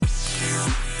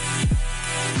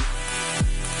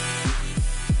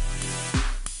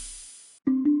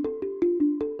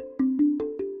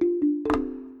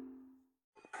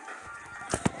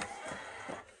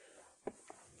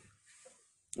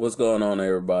What's going on,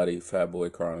 everybody? Fat Boy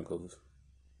Chronicles.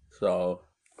 So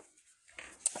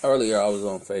earlier I was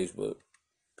on Facebook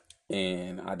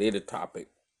and I did a topic.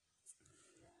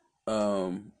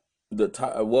 Well,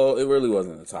 it really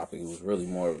wasn't a topic. It was really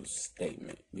more of a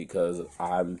statement because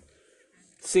I'm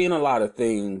seeing a lot of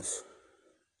things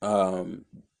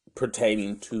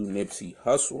pertaining to Nipsey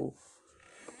Hussle.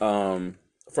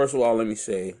 First of all, let me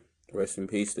say rest in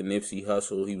peace to Nipsey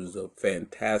Hussle. He was a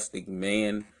fantastic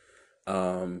man.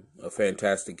 A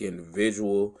fantastic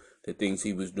individual. The things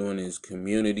he was doing in his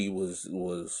community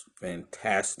was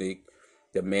fantastic.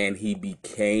 The man he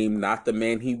became, not the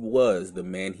man he was, the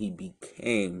man he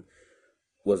became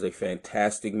was a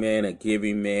fantastic man, a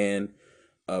giving man,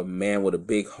 a man with a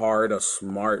big heart, a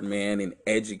smart man, an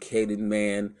educated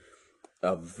man,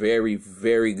 a very,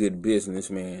 very good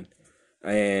businessman.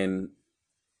 And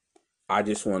I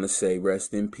just want to say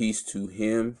rest in peace to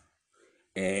him.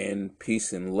 And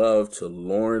peace and love to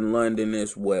Lauren London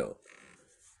as well,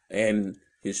 and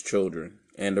his children,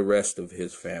 and the rest of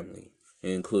his family,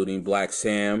 including Black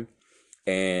Sam,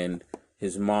 and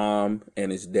his mom,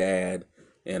 and his dad,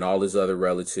 and all his other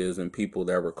relatives, and people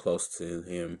that were close to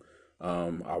him.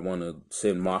 I want to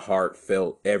send my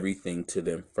heartfelt everything to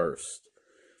them first.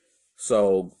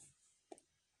 So,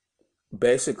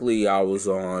 basically, I was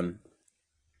on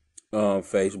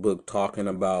Facebook talking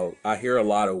about, I hear a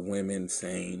lot of women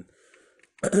saying,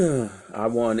 I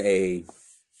want a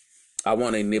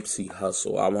Nipsey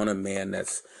Hussle. I want a man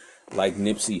that's like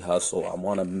Nipsey Hussle. I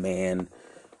want a man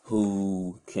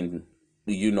who can,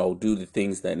 do the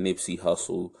things that Nipsey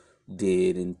Hussle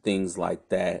did and things like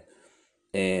that.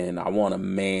 And I want a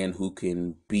man who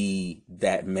can be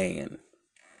that man.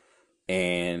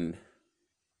 And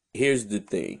here's the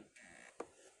thing.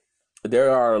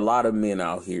 There are a lot of men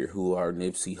out here who are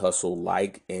Nipsey Hussle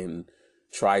like and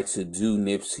try to do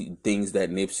things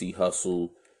that Nipsey Hussle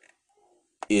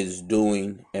is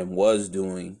doing and was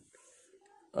doing.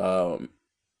 But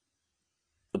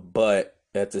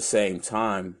at the same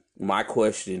time, my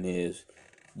question is,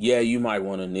 yeah, you might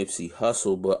want a Nipsey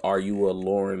Hussle, but are you a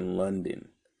Lauren London?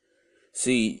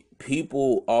 See,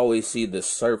 people always see the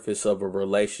surface of a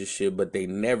relationship, but they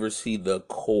never see the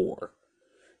core.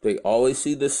 They always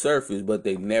see the surface, but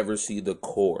they never see the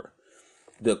core.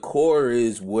 The core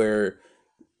is where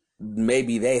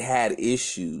maybe they had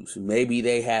issues. Maybe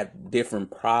they had different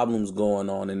problems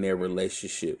going on in their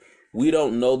relationship. We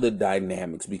don't know the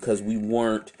dynamics because we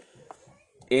weren't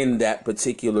in that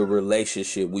particular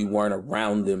relationship. We weren't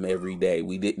around them every day.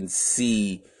 We didn't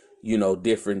see,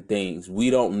 different things.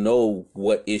 We don't know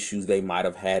what issues they might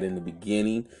have had in the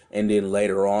beginning, and then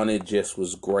later on it just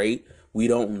was great. We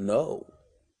don't know.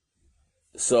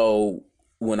 So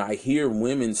when I hear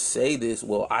women say this,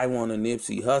 well, I want a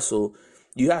Nipsey Hussle,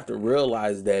 you have to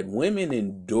realize that women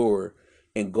endure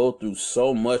and go through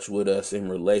so much with us in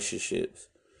relationships.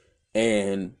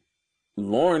 And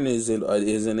Lauren is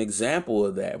an example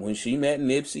of that. When she met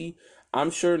Nipsey, I'm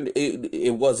sure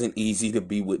it wasn't easy to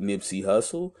be with Nipsey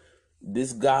Hussle.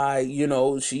 This guy,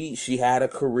 she had a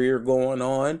career going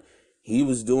on. He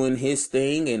was doing his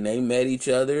thing and they met each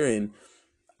other. And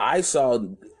I saw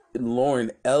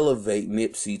Lauren elevate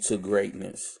Nipsey to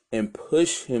greatness and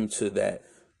push him to that,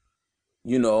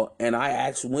 and I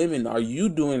ask women, are you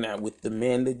doing that with the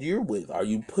man that you're with? Are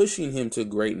you pushing him to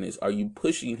greatness? Are you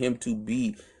pushing him to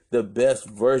be the best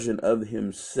version of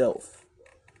himself?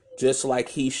 Just like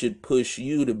he should push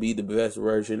you to be the best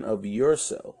version of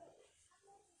yourself.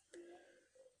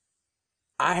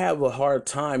 I have a hard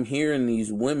time hearing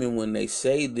these women when they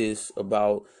say this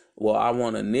about, well, I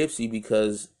want a Nipsey,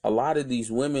 because a lot of these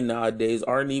women nowadays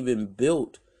aren't even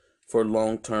built for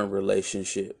long-term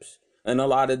relationships. And a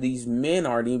lot of these men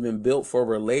aren't even built for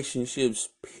relationships,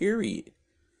 period.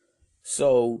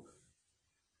 So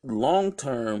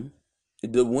long-term,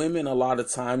 the women, a lot of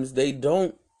times, they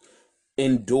don't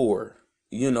endure,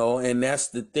 and that's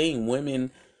the thing.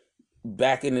 Women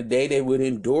back in the day, they would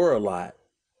endure a lot.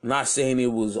 I'm not saying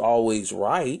it was always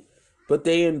right, but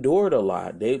they endured a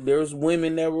lot. There's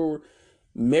women that were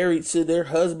married to their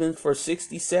husbands for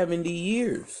 60, 70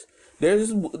 years.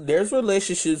 There's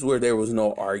relationships where there was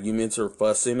no arguments or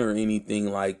fussing or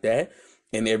anything like that,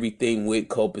 and everything went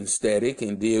copacetic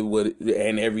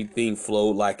and everything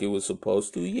flowed like it was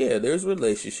supposed to. Yeah, there's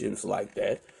relationships like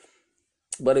that.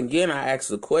 But again, I ask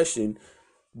the question,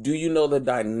 do you know the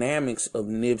dynamics of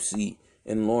Nipsey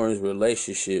and Lauren's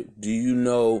relationship? Do you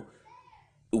know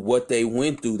what they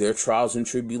went through, their trials and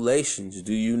tribulations?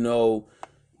 Do you know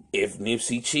if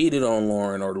Nipsey cheated on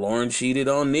Lauren or Lauren cheated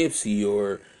on Nipsey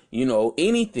or,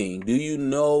 anything? Do you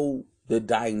know the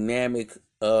dynamic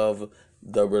of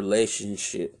the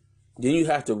relationship? Then you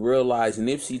have to realize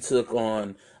Nipsey took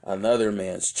on another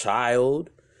man's child.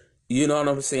 You know what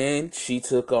I'm saying? She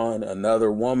took on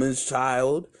another woman's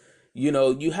child. You know,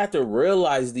 you have to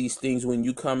realize these things when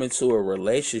you come into a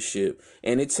relationship,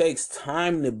 and it takes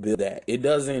time to build that. It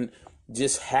doesn't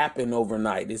just happen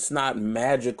overnight. It's not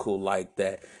magical like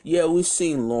that. Yeah, we've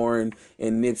seen Lauren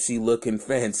and Nipsey looking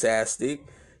fantastic,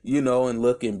 you know, and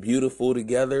looking beautiful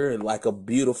together, and like a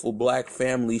beautiful black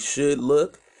family should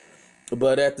look.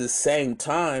 But at the same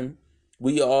time,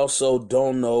 we also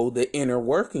don't know the inner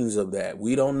workings of that.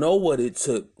 We don't know what it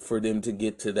took for them to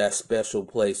get to that special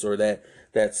place, or that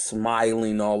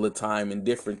smiling all the time and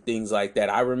different things like that.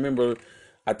 I remember,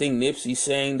 I think Nipsey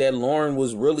saying that Lauren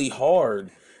was really hard.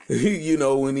 You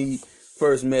know, when he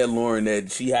first met Lauren,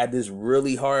 that she had this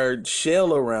really hard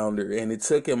shell around her, and it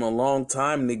took him a long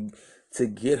time to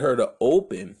get her to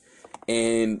open.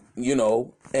 And, you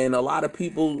know, and a lot of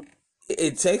people,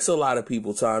 it takes a lot of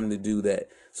people time to do that.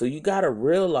 So you got to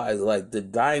realize, like, the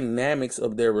dynamics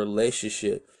of their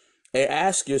relationship, and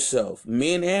ask yourself,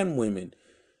 men and women,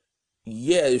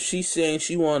 yeah, if she's saying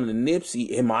she wanted a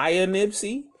Nipsey, am I a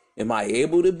Nipsey? Am I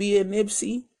able to be a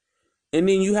Nipsey? And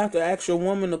then you have to ask your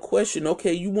woman the question,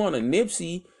 okay, you want a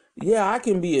Nipsey? Yeah, I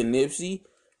can be a Nipsey,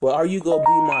 but are you going to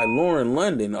be my Lauren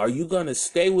London? Are you going to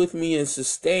stay with me and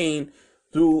sustain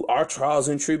through our trials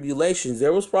and tribulations?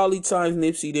 There was probably times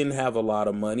Nipsey didn't have a lot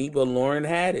of money, but Lauren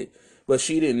had it. But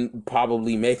she didn't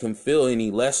probably make him feel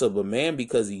any less of a man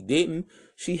because he didn't.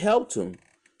 She helped him.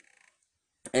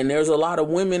 And there's a lot of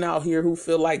women out here who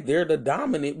feel like they're the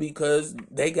dominant because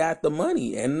they got the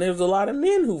money. And there's a lot of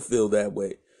men who feel that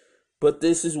way. But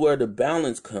this is where the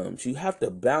balance comes. You have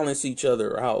to balance each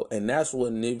other out. And that's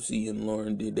what Nipsey and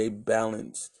Lauren did. They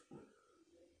balanced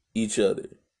each other.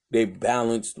 They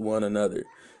balanced one another.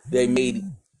 They made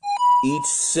each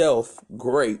self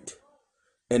great.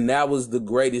 And that was the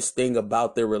greatest thing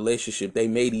about their relationship. They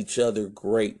made each other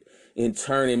great. In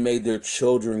turn, it made their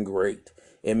children great.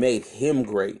 It made him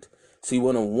great. See,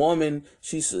 when a woman,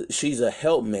 she's a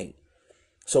helpmate.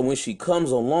 So when she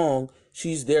comes along,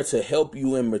 she's there to help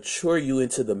you and mature you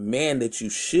into the man that you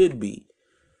should be.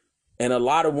 And a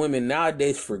lot of women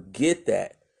nowadays forget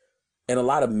that. And a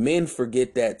lot of men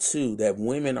forget that too, that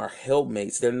women are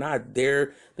helpmates. They're not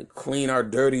there to clean our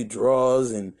dirty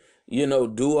drawers and, you know,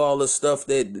 do all the stuff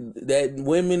that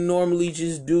women normally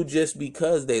just do just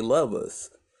because they love us.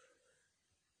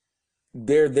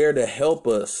 They're there to help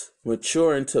us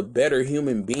mature into better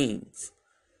human beings.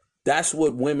 That's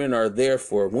what women are there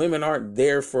for. Women aren't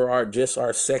there for just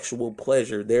our sexual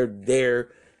pleasure. They're there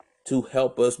to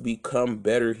help us become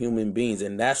better human beings.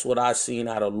 And that's what I've seen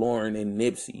out of Lauren and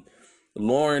Nipsey.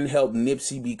 Lauren helped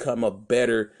Nipsey become a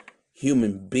better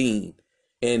human being.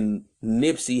 And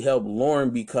Nipsey helped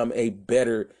Lauren become a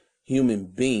better human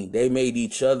being. They made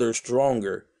each other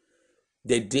stronger.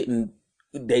 They didn't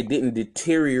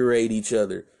deteriorate each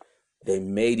other. They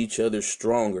made each other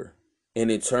stronger. And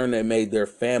in turn, they made their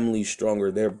family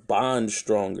stronger, their bond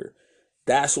stronger.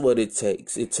 That's what it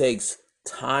takes. It takes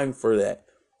time for that.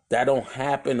 That don't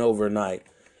happen overnight.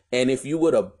 And if you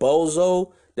with a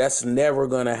bozo, that's never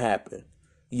going to happen.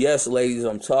 Yes, ladies,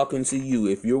 I'm talking to you.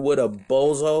 If you're with a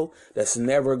bozo, that's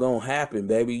never going to happen,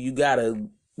 baby. You gotta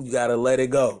let it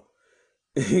go.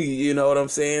 You know what I'm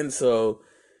saying? So,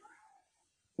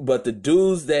 but the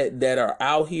dudes that are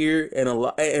out here,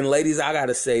 and ladies, I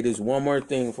gotta say this one more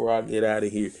thing before I get out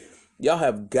of here. Y'all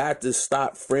have got to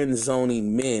stop friend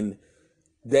zoning men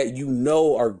that you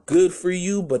know are good for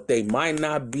you, but they might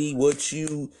not be what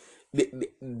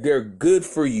they're good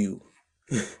for you.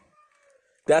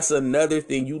 That's another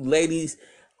thing. You ladies,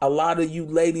 a lot of you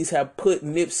ladies have put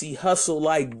Nipsey Hussle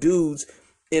like dudes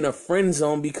in a friend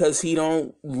zone because he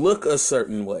don't look a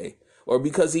certain way, or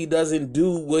because he doesn't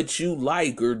do what you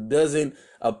like, or doesn't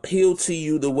appeal to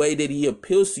you the way that he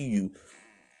appeals to you.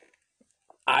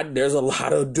 There's a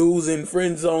lot of dudes in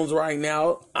friend zones right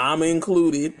now, I'm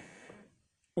included,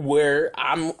 where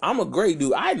I'm a great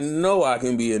dude. I know I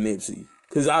can be a Nipsey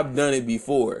because I've done it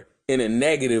before in a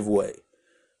negative way,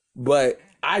 but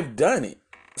I've done it.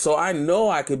 So I know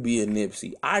I could be a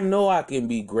Nipsey. I know I can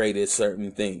be great at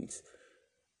certain things,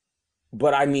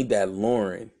 but I need that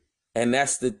Lauren. And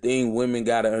that's the thing women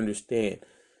got to understand.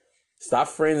 Stop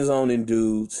friend zoning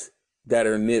dudes that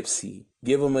are Nipsey.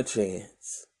 Give them a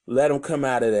chance. Let them come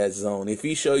out of that zone. If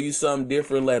he show you something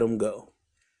different, let him go.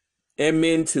 And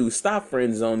men too. Stop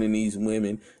friend zoning these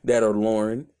women that are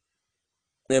Lauren.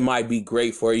 It might be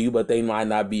great for you, but they might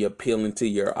not be appealing to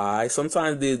your eye.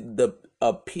 Sometimes the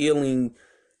appealing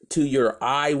to your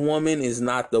eye woman is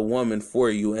not the woman for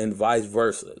you, and vice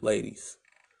versa, ladies.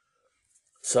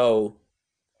 So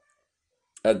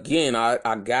Again,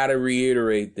 I gotta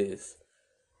reiterate this.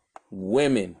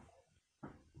 Women,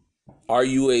 are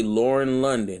you a Lauren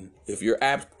London? If you're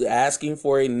asking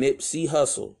for a Nipsey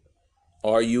Hussle,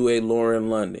 are you a Lauren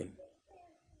London?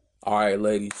 All right,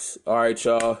 ladies. All right,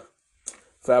 y'all.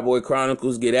 Fat Boy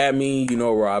Chronicles, get at me. You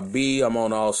know where I be. I'm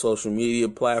on all social media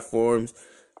platforms.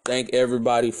 Thank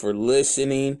everybody for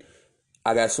listening.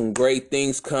 I got some great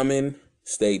things coming.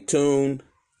 Stay tuned.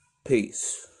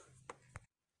 Peace.